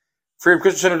 Freedom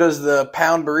Christian Center does the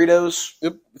pound burritos.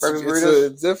 Yep.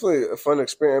 It's definitely a fun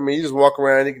experience. I mean, you just walk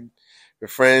around, your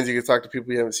friends, you can talk to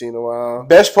people you haven't seen in a while.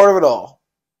 Best part of it all.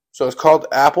 So it's called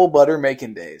Apple Butter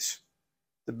Making Days.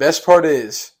 The best part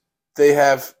is they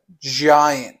have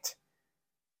giant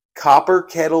copper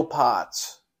kettle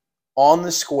pots on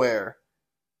the square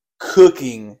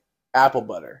cooking apple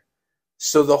butter.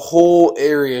 So the whole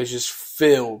area is just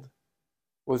filled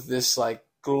with this like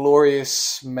glorious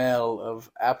smell of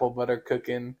apple butter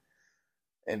cooking,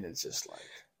 and it's just like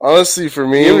honestly for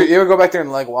me. You ever go back there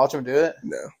and like watch them do it?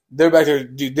 No, they're back there,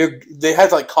 dude. They have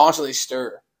to like constantly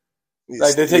stir.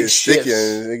 Like they take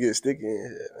shifts. They get sticky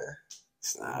and shit, man.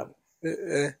 Stop.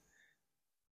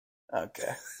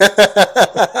 Okay.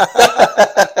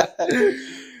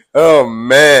 Oh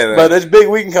man! But it's big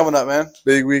weekend coming up, man.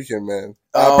 Big weekend, man.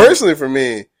 Personally, for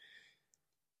me,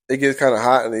 it gets kind of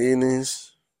hot in the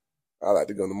evenings. I like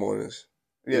to go in the mornings.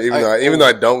 Yeah, even though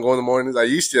I don't go in the mornings, I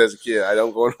used to as a kid. I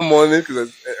don't go in the mornings because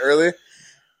it's early.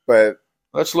 But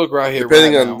let's look right here.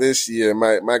 Depending on this year,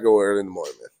 might go early in the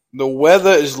morning, man. The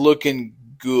weather is looking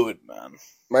good, man.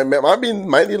 Might need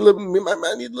a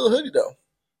little hoodie though.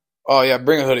 Oh yeah,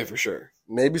 bring a hoodie for sure.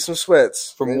 Maybe some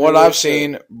sweats. From what I've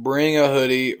seen, bring a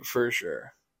hoodie for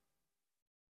sure.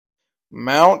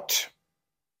 Mount.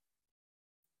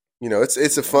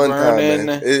 It's a fun time, man.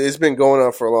 It's been going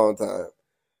on for a long time.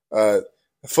 The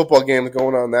football game is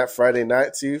going on that Friday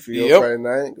night too. For your Friday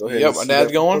night, go ahead. Yep, my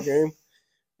dad's going. Game.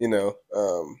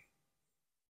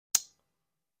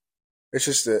 It's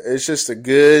just a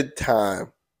good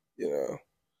time.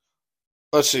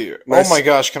 Let's see here. Oh my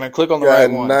gosh, can I click on the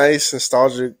right one? Nice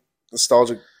nostalgic.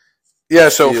 Yeah,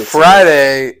 so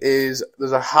Friday there's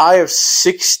a high of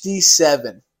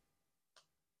 67.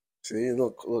 See, a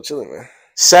little chilly, man.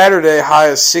 Saturday high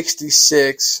of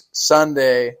 66.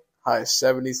 Sunday high of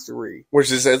 73.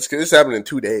 Which is it's happening in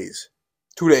 2 days.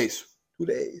 2 days. 2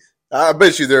 days. I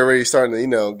bet you they're already starting to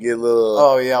get a little.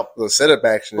 Oh yeah, little setup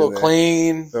action. A little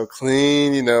clean. A little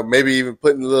clean. Maybe even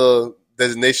putting little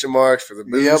designation marks for the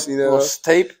boots. Little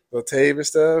tape and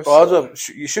stuff. Well, that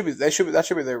should be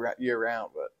there year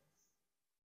round, but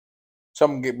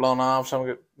some get blown off, some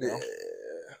get yeah.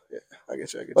 I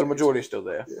get you. But the majority is still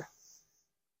there. Yeah.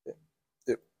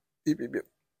 Yep.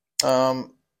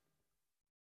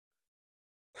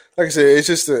 Like I said,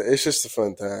 it's just a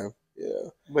fun time.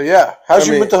 But yeah, how's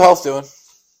your mental health doing?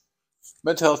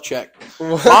 Mental health check.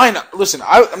 Mine. Listen,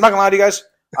 I'm not gonna lie to you guys.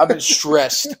 I've been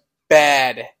stressed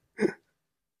bad.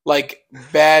 Like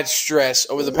bad stress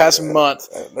over the past month,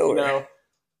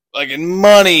 like in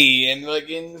money and like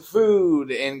in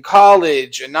food and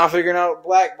college and not figuring out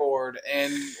Blackboard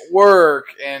and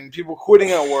work and people quitting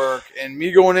at work and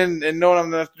me going in and knowing I'm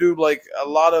gonna have to do like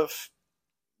got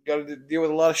to deal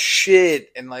with a lot of shit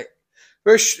and like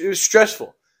it was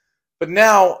stressful. But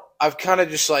now I've kind of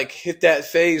just like hit that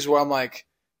phase where I'm like,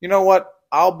 you know what?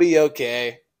 I'll be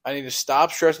okay. I need to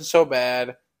stop stressing so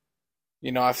bad.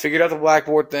 I figured out the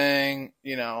Blackboard thing.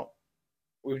 Today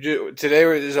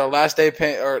is our last day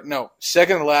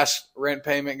second to last rent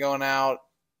payment going out.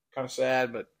 Kind of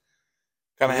sad, but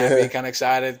kind of happy, kind of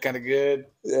excited, kind of good.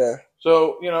 Yeah.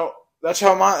 So that's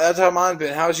how mine's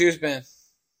been. How's yours been?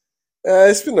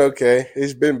 It's been okay.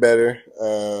 It's been better.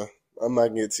 I'm not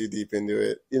gonna get too deep into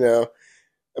it. I'm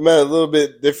at a little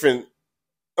bit different.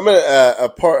 I'm at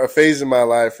a phase in my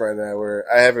life right now where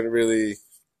I've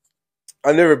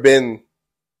never been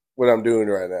what I'm doing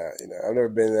right now. I've never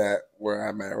been at where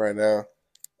I'm at right now.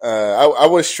 I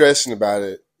was stressing about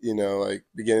it, like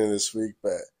beginning of this week,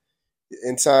 but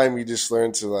in time you just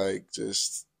learn to like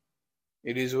just.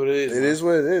 It is what it is. It is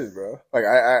what it is, bro. Like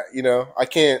I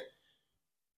can't.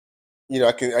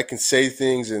 I can say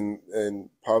things and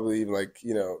probably even like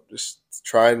just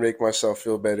try and make myself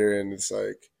feel better, and it's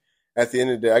like at the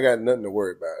end of the day I got nothing to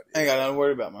worry about. I ain't got nothing to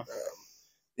worry about, man.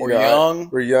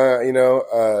 We're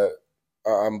young.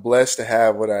 I'm blessed to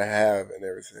have what I have and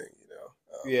everything.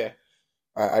 Yeah.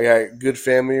 I got good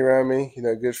family around me.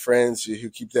 Good friends who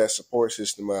keep that support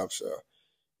system up. So,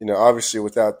 obviously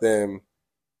without them,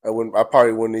 I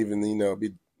probably wouldn't even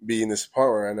be in this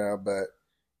apartment right now. But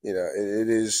it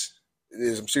is.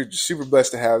 I'm super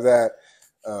blessed to have that.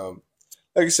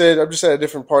 Like I said, I'm just at a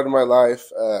different part of my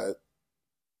life.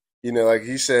 Like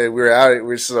he said,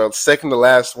 we're second to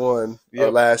last one,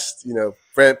 our last,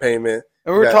 rent payment.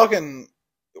 And we were talking,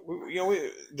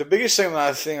 the biggest thing that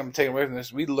I think I'm taking away from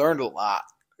this, we learned a lot.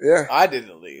 Yeah. I did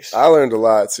at least. I learned a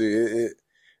lot too.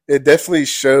 It definitely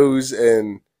shows,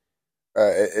 and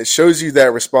it shows you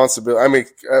that responsibility. I mean,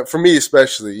 for me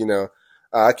especially,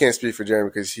 I can't speak for Jeremy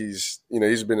because he's been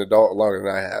an adult longer than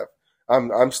I have.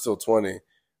 I'm still 20.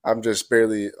 I'm just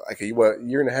barely like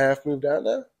year and a half moved out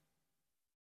now.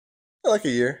 Like a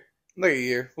year. Like a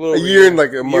year. A year and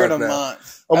like a month. Year and a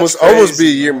month. Almost be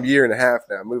a year and a half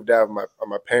now. I moved out of my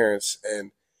parents,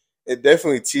 and it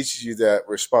definitely teaches you that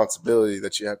responsibility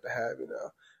that you have to have.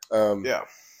 Yeah.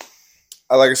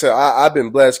 Like I said, I've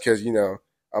been blessed because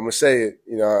I'm gonna say it.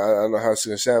 You know, I don't know how it's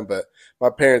gonna sound, but my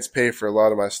parents pay for a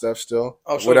lot of my stuff still.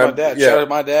 Oh, so my dad. Yeah, Shout out to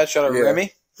my dad. Shout out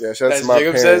Remy. Yeah, shout out As to my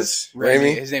Jacob parents. Says,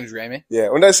 Remy. His name's Remy. Yeah,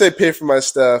 when I say pay for my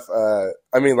stuff,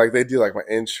 I mean like they do like my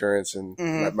insurance and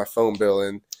my phone bill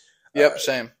and. Yep,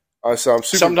 same. So I'm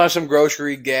super. Sometimes some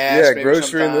grocery, gas. Yeah, maybe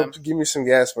grocery, and sometime. they'll give me some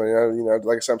gas money. You know,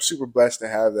 like I said, I'm super blessed to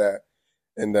have that,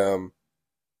 and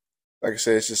like I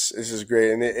said, it's just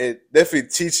great, and it definitely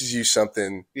teaches you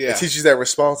something. Yeah, it teaches that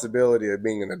responsibility of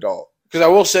being an adult. Because I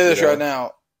will say this right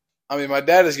now. I mean, my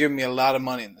dad has given me a lot of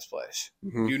money in this place.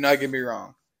 Mm-hmm. Do not get me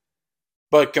wrong.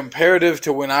 But comparative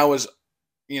to when I was,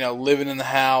 living in the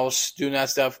house, doing that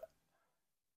stuff,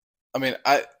 I mean,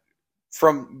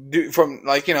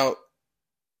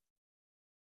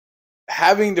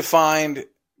 having to find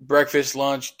breakfast,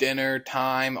 lunch, dinner,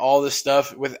 time, all this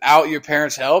stuff without your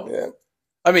parents' help. Yeah.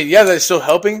 I mean, yeah, they're still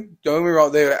helping. Don't get me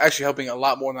wrong. They're actually helping a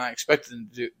lot more than I expected them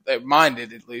to do. Mine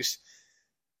did, at least.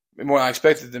 More than I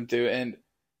expected them to. And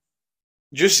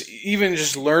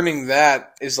just learning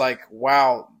that is like,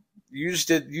 wow, you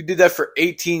did that for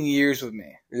 18 years with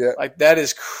me. Yeah. Like, that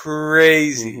is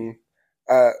crazy.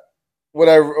 Mm-hmm. What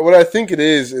I think it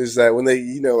is that when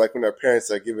they, like when our parents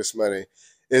give us money,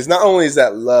 is not only is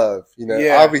that love,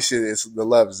 obviously it's the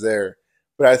love's there,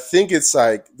 but I think it's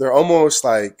like they're almost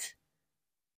like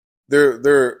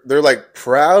they're like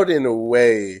proud in a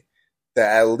way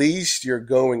that at least you're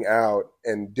going out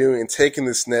and taking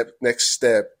this next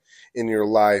step in your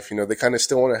life. They kind of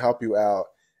still want to help you out,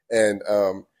 and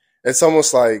it's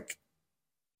almost like,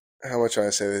 how am I trying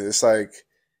to say this? It's like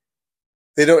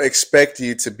they don't expect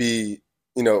you to be,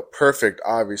 perfect,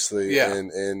 obviously,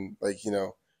 and like,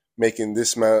 making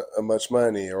this much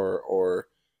money or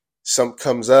some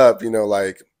comes up,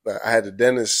 like I had a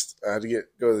dentist, I had to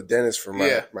go to the dentist for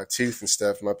my tooth and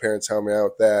stuff. And my parents helped me out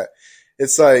with that.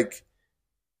 It's like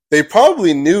they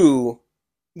probably knew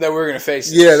that we're going to face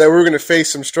this. Yeah, that we're going to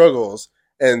face some struggles.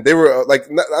 And they were like,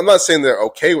 I'm not saying they're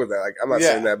okay with that. Like, I'm not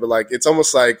saying that, but like, it's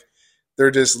almost like they're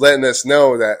just letting us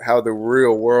know that how the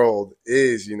real world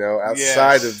is,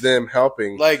 outside of them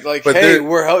helping. Like, but hey,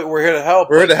 we're here to help.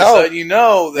 We're here to help. So you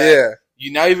know that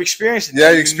now you've experienced it.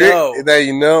 Now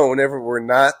you know whenever we're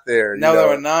not there. Now that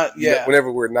we're not,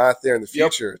 whenever we're not there in the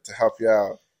future to help you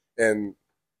out. And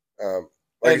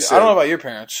like I said, I don't know about your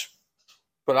parents,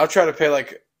 but I'll try to pay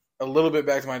like a little bit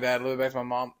back to my dad, a little bit back to my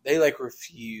mom. They like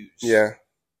refuse. Yeah,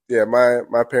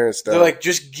 my parents don't. They're like,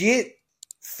 just get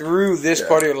through this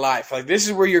part of your life. Like, this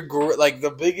is where you're like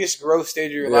the biggest growth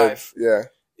stage of your life. Yeah,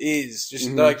 is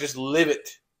just they're like, just live it.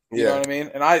 You know what I mean?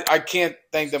 And I can't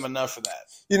thank them enough for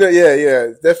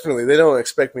that. Definitely. They don't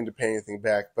expect me to pay anything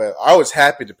back, but I was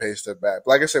happy to pay stuff back.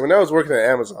 Like I said, when I was working at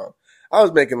Amazon, I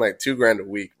was making like $2,000 a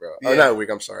week, bro. Or not a week,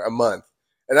 I'm sorry, a month.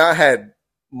 And I had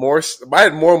more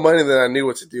money than I knew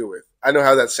what to do with. I know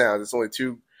how that sounds. It's only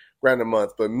 $2,000 a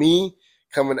month, but me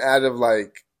coming out of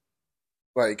like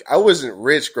I wasn't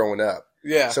rich growing up.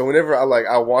 Yeah. So whenever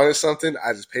I wanted something,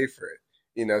 I just paid for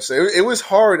it. So it was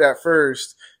hard at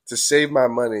first to save my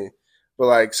money, but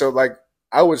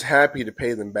I was happy to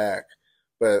pay them back.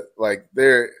 But like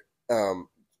they're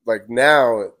like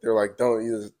now they're like, don't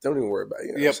even worry about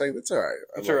it. It's like, it's all right.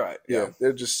 It's all right. Yeah.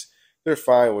 They're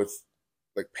fine with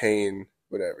like paying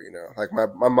whatever, Like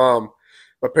my mom,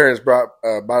 my parents bought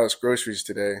us groceries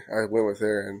today. I went with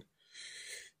her and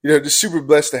just super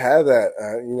blessed to have that,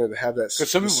 to have that.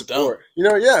 Because some people support.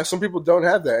 Don't. Some people don't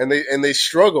have that, and they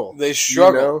struggle. They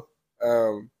struggle.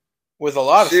 With a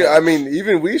lot of things. I mean,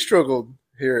 even we struggled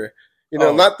here.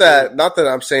 Not that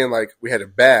I'm saying like we had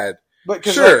it bad. But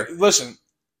because listen,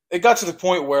 it got to the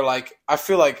point where like I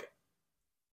feel like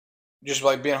just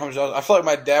like being home, I feel like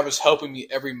my dad was helping me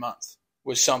every month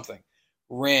with something,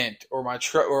 rent or my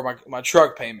truck or my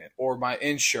truck payment or my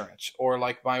insurance or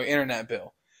like my internet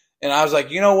bill. And I was like,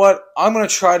 you know what? I'm going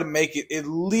to try to make it at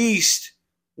least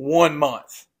 1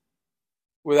 month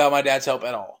without my dad's help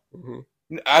at all. Mm-hmm.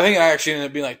 I think I actually ended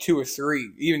up being like 2 or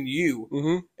 3, even you.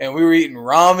 Mm-hmm. And we were eating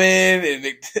ramen.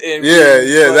 And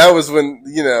that was when,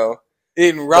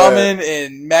 eating ramen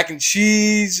and mac and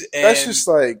cheese. And that's just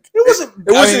like,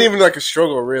 it wasn't even like a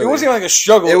struggle, really. It wasn't even like a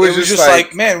struggle. It was just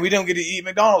like, man, we don't get to eat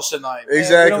McDonald's tonight.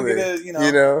 Exactly. Man, we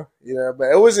don't get to, but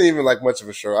it wasn't even like much of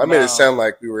a struggle. I made it sound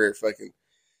like we were fucking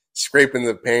scraping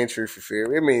the pantry for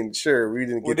fear. I mean, sure, we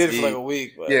didn't get to eat. We did it for like a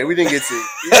week. But we didn't get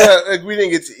to we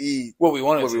didn't get to eat what we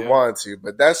wanted to.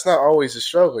 But that's not always a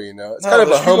struggle, It's kind of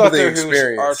a humbling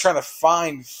experience. Are trying to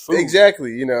find food.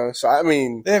 Exactly, So I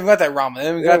mean, they haven't got that ramen. They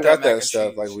haven't got that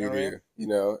stuff like we do,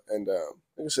 And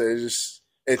like I said,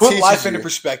 it put life into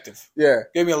perspective. Yeah,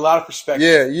 gave me a lot of perspective.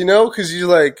 Yeah, because you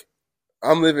like,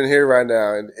 I'm living here right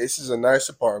now, and this is a nice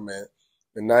apartment.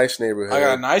 a nice neighborhood. I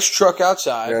got a nice truck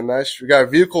outside. We got a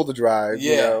vehicle to drive.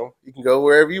 Yeah. You know, you can go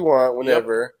wherever you want,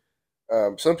 whenever.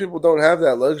 Yep. Some people don't have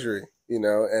that luxury, you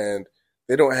know, and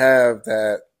they don't have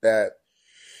that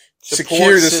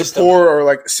support or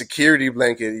like security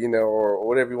blanket, you know, or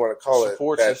whatever you want to call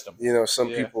support it. System. You know, some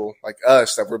people like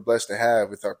us that we're blessed to have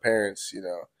with our parents, you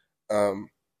know.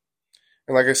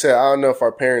 And like I said, I don't know if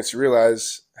our parents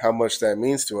realize how much that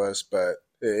means to us, but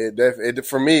it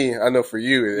for me, I know for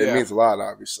you, it means a lot,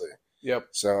 obviously. Yep.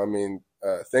 So, I mean,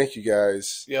 thank you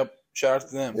guys. Yep. Shout out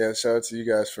to them. Yeah, shout out to you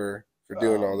guys for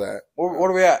doing all that. What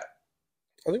are we at?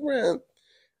 I think we're at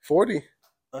 40.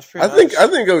 That's pretty nice. I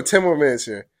think go 10 more minutes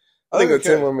here. I think go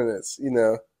 10 more minutes, you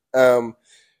know.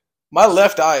 My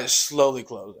left eye is slowly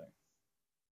closing.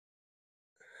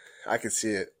 I can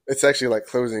see it. It's actually like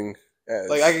closing.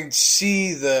 Like I can see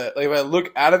if I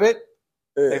look out of it,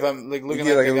 if I'm like looking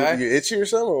at the guy. You itchy or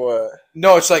something or what?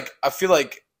 No, it's like I feel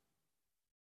like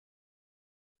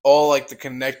all like the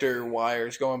connector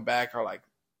wires going back are like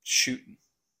shooting.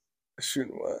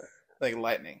 Shooting what? Like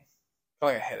lightning. I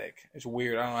feel like a headache. It's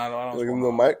weird. I don't like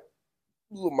a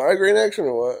little migraine action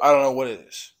or what? I don't know what it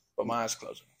is, but my eyes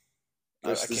closing.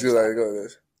 Let's see how I go with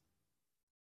this.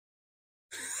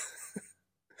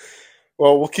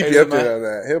 Well, we'll keep you updated on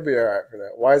that. He'll be all right for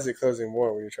that. Why is it closing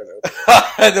more when you're trying to open it?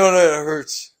 I don't know. It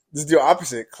hurts. Just do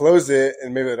opposite. Close it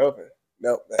and maybe it'll open.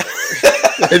 Nope.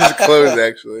 It just closed,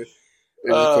 actually.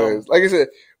 It just closed. Like I said,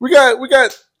 we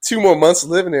got 2 more months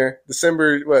living here.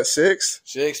 December, 6th?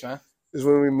 6th, man. Is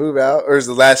when we move out. Or is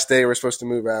the last day we're supposed to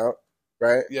move out,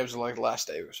 right? Yeah, it was like the last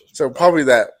day we're supposed to move out.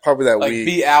 Probably that like week.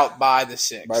 Be out by the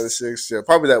 6th. By the 6th, yeah.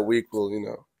 Probably that week will, you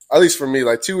know. At least for me,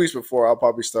 like 2 weeks before, I'll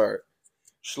probably start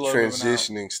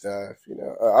transitioning stuff, you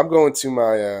know. I'm going to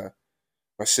my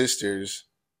sister's.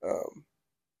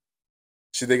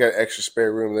 They got an extra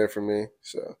spare room there for me.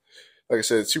 So, like I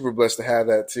said, super blessed to have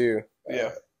that too.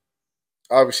 Yeah.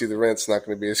 Obviously, the rent's not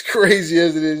going to be as crazy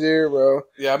as it is here, bro.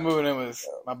 Yeah, I'm moving in with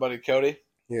my buddy Cody.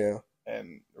 Yeah.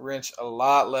 And the rent's a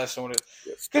lot less than what it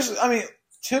is. Because, I mean,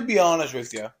 to be honest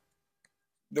with you,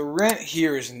 the rent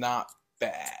here is not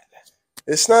bad.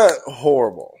 It's not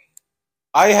horrible.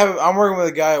 I'm working with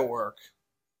a guy at work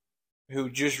who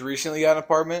just recently got an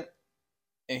apartment,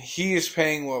 and he is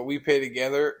paying what we pay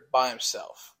together by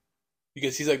himself.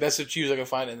 Because he's like, that's the cheapest I can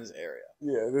find in this area.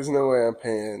 Yeah, there's no way I'm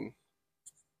paying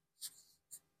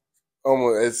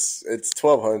almost it's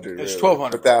 $1,200. It's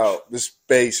 $1,200 without this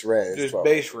base rent. Just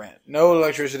base rent. No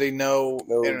electricity, no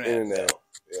internet.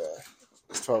 Yeah.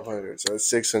 It's $1,200, so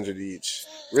it's $600 each.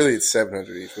 Really, it's $700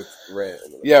 each with rent.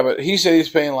 Yeah, but he said he's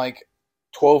paying like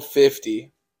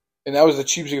 $1,250, and that was the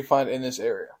cheapest you could find in this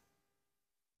area.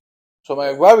 So I'm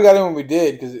like, glad we got in when we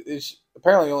did, because it's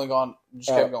apparently only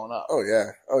kept going up. Oh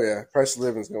yeah, price of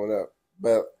living's going up.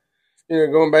 But you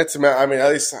know, going back to at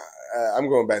least I'm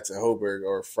going back to Hoburg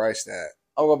or Freistadt.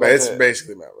 I'm going back. It's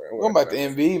basically Mount Vernon. I'm going back to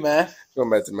MV, man. Going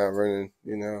back to Mount Vernon.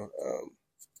 You know,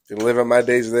 gonna live out my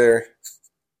days there.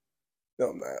 No,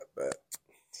 I'm not, but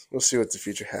we'll see what the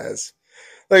future has.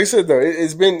 Like I said, though,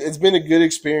 it's been a good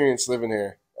experience living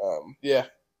here. Yeah,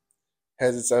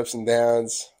 has its ups and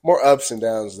downs. More ups and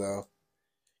downs, though.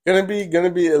 Gonna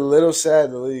be a little sad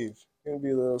to leave. Gonna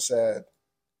be a little sad,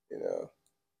 you know.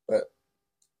 But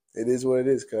it is what it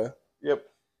is, cuh. Yep.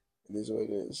 It is what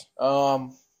it is.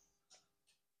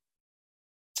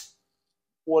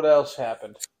 What else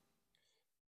happened?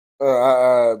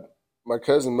 My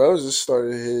cousin Moses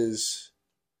started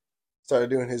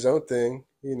doing his own thing.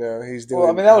 You know, he's doing. Well,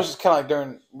 I mean, that was just kind of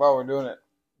like while we were doing it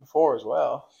before as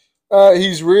well.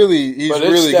 He's really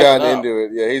gotten into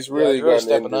it. Yeah, he's really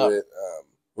gotten into it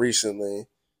recently.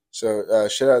 So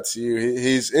shout out to you.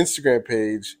 His Instagram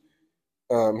page.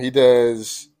 He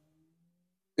does.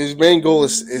 His main goal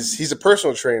is he's a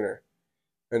personal trainer,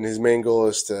 and his main goal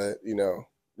is to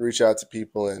reach out to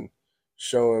people and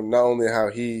show them not only how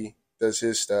he does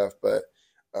his stuff, but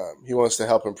he wants to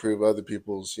help improve other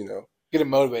people's get them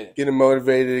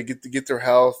motivated, get their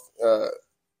health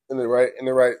in the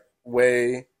right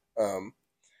way.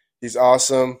 He's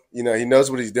awesome. He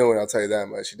knows what he's doing. I'll tell you that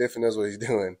much. He definitely knows what he's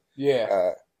doing.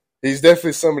 Yeah. He's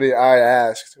definitely somebody I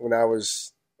asked when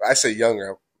I say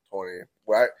younger, I'm 20.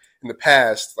 In the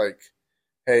past, like,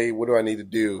 hey, what do I need to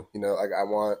do? Like I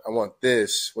want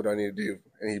this. What do I need to do?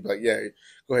 And he'd be like, yeah,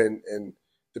 go ahead and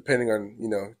depending on,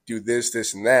 do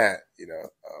this and that,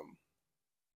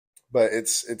 but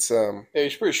it's yeah,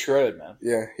 he's pretty shredded, man.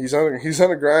 Yeah, he's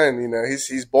on a grind.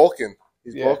 He's bulking.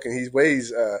 He's bulking. He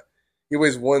weighs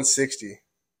 160.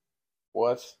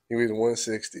 What? He weighs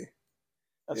 160.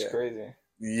 That's crazy.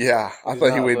 Yeah, I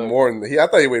thought he weighed more than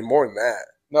that.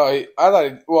 No, I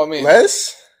thought. Well, I mean,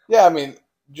 less. Yeah, I mean,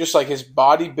 just like his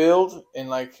body build and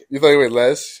like. You thought he weighed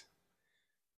less?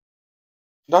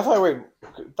 I thought he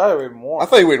weighed more. I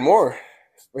thought he weighed more.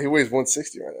 But he weighs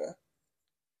 160 right now.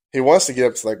 He wants to get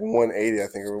up to like 180, I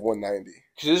think, or 190.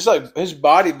 Because it's like his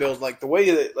body build, like the way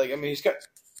that, like, I mean, he's got.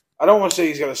 I don't want to say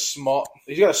he's got a small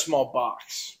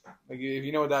box. Like if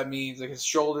you know what that means, like his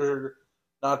shoulders are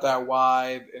not that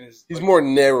wide, and he's like, more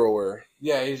narrower.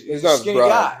 Yeah, he's not a skinny broad.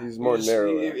 guy. He's more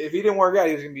narrow. If he didn't work out,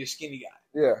 he was gonna be a skinny guy.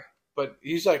 Yeah, but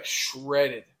he's like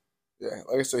shredded. Yeah,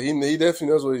 like I said, he definitely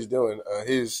knows what he's doing.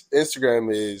 His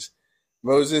Instagram is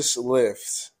Moses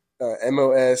Lifts,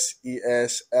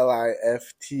 MOSESLIFTZ.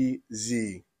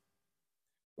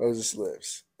 Moses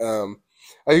Lifts.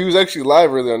 He was actually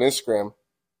live earlier on Instagram.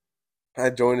 I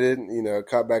joined it,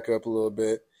 caught back up a little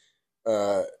bit.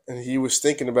 And he was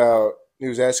asking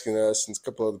us and a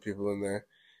couple other people in there.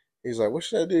 He's like, what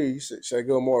should I do? He said, should I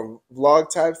go more vlog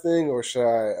type thing, or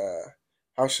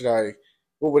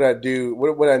what would I do?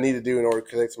 What would I need to do in order to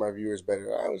connect to my viewers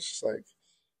better? I was just like,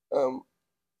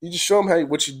 you just show them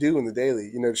what you do in the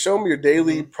daily. Show them your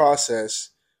daily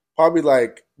process. Probably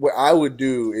like what I would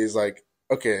do is like,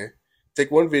 okay, take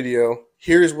one video.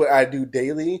 Here's what I do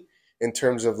daily in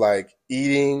terms of like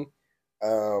eating,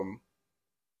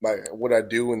 like what I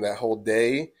do in that whole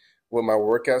day, what my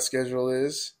workout schedule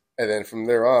is, and then from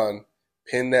there on,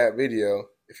 pin that video.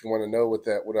 If you want to know what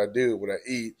I do, what I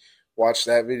eat, watch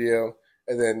that video,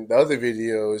 and then the other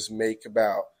videos make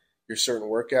about your certain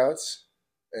workouts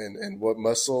and what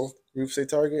muscle groups they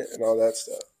target and all that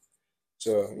stuff.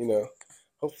 So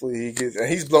hopefully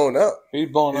he's blown up. He's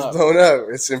blown up.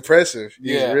 It's impressive.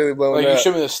 He's really blown up. You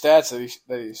showed me the stats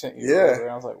that he sent you. Yeah, and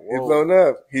I was like, whoa. He's blown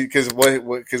up. Because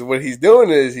what he's doing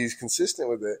is he's consistent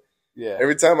with it. Yeah.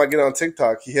 Every time I get on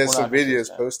TikTok, he has some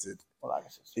videos posted. We're not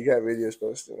consistent. He got videos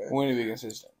posted. Man. We need to be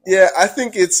consistent. Yeah, I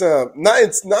think it's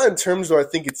not in terms where I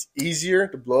think it's easier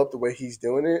to blow up the way he's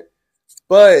doing it,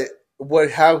 but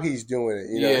how he's doing it.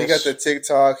 He got the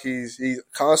TikTok. He's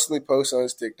constantly posting on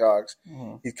his TikToks.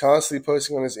 Mm-hmm. He's constantly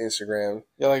posting on his Instagram.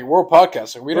 Yeah, like we're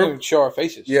podcasting. We don't even show our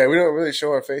faces. Yeah, we don't really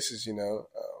show our faces.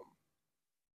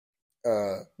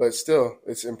 But still,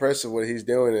 it's impressive what he's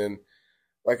doing. And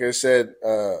like I said,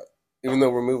 even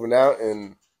though we're moving out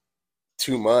in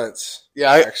 2 months,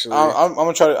 actually,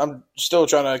 I'm still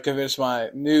trying to convince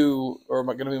my new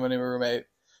roommate,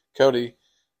 Cody.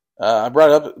 I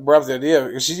brought up the idea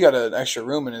because he's got an extra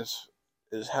room in his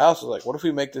house. I was like, what if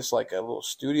we make this like a little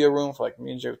studio room for like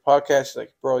me and Jay's podcast? He's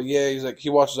like, bro, yeah. He's like, he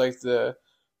watches like the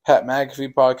Pat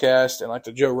McAfee podcast and like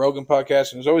the Joe Rogan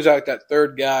podcast, and there's always like that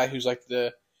third guy who's like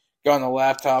the guy on the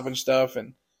laptop and stuff.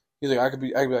 And he's like, I could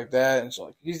be like that. And so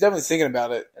like he's definitely thinking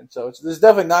about it. And so it's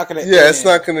definitely not going to. Yeah, it's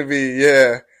not going to be.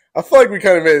 Yeah, I feel like we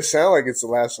kind of made it sound like it's the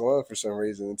last one for some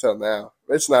reason until now.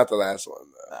 It's not the last one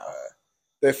though. No.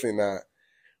 Definitely not.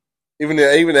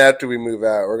 Even after we move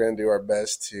out, we're going to do our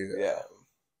best to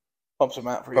pump some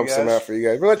out for you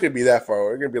guys. We're not going to be that far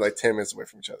away. We're going to be like 10 minutes away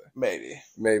from each other. Maybe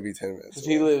 10 minutes. Because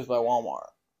he lives by Walmart.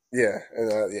 Yeah,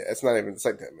 and it's not even. It's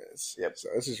like 10 minutes. Yep. So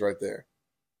it's just right there.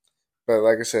 But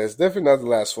like I said, it's definitely not the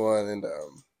last one, and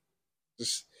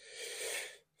just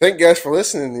thank you guys for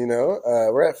listening.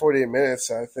 We're at 48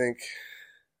 minutes. I think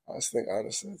it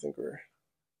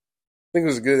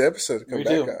was a good episode to come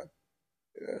back on.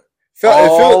 Yeah.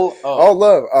 All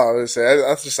love. Oh, I was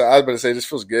about to say, it just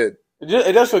feels good.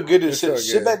 It does feel good to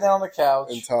sit back down on the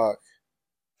couch and talk.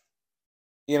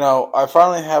 I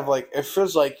finally have it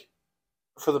feels like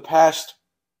for the past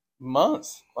month,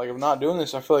 like I'm not doing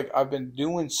this. I feel like I've been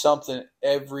doing something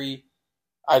I do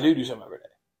something every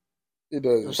day. It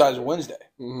does. Besides Wednesday,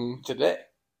 mm-hmm. today,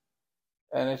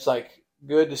 and it's like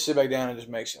good to sit back down and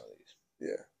just make some of these.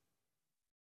 Yeah,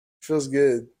 feels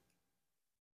good.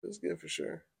 Feels good for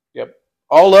sure. Yep.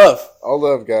 All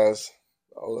love, guys.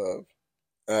 All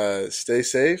love. Stay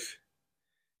safe.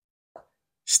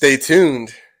 Stay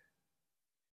tuned.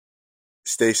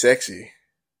 Stay sexy.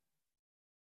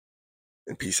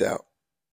 And peace out.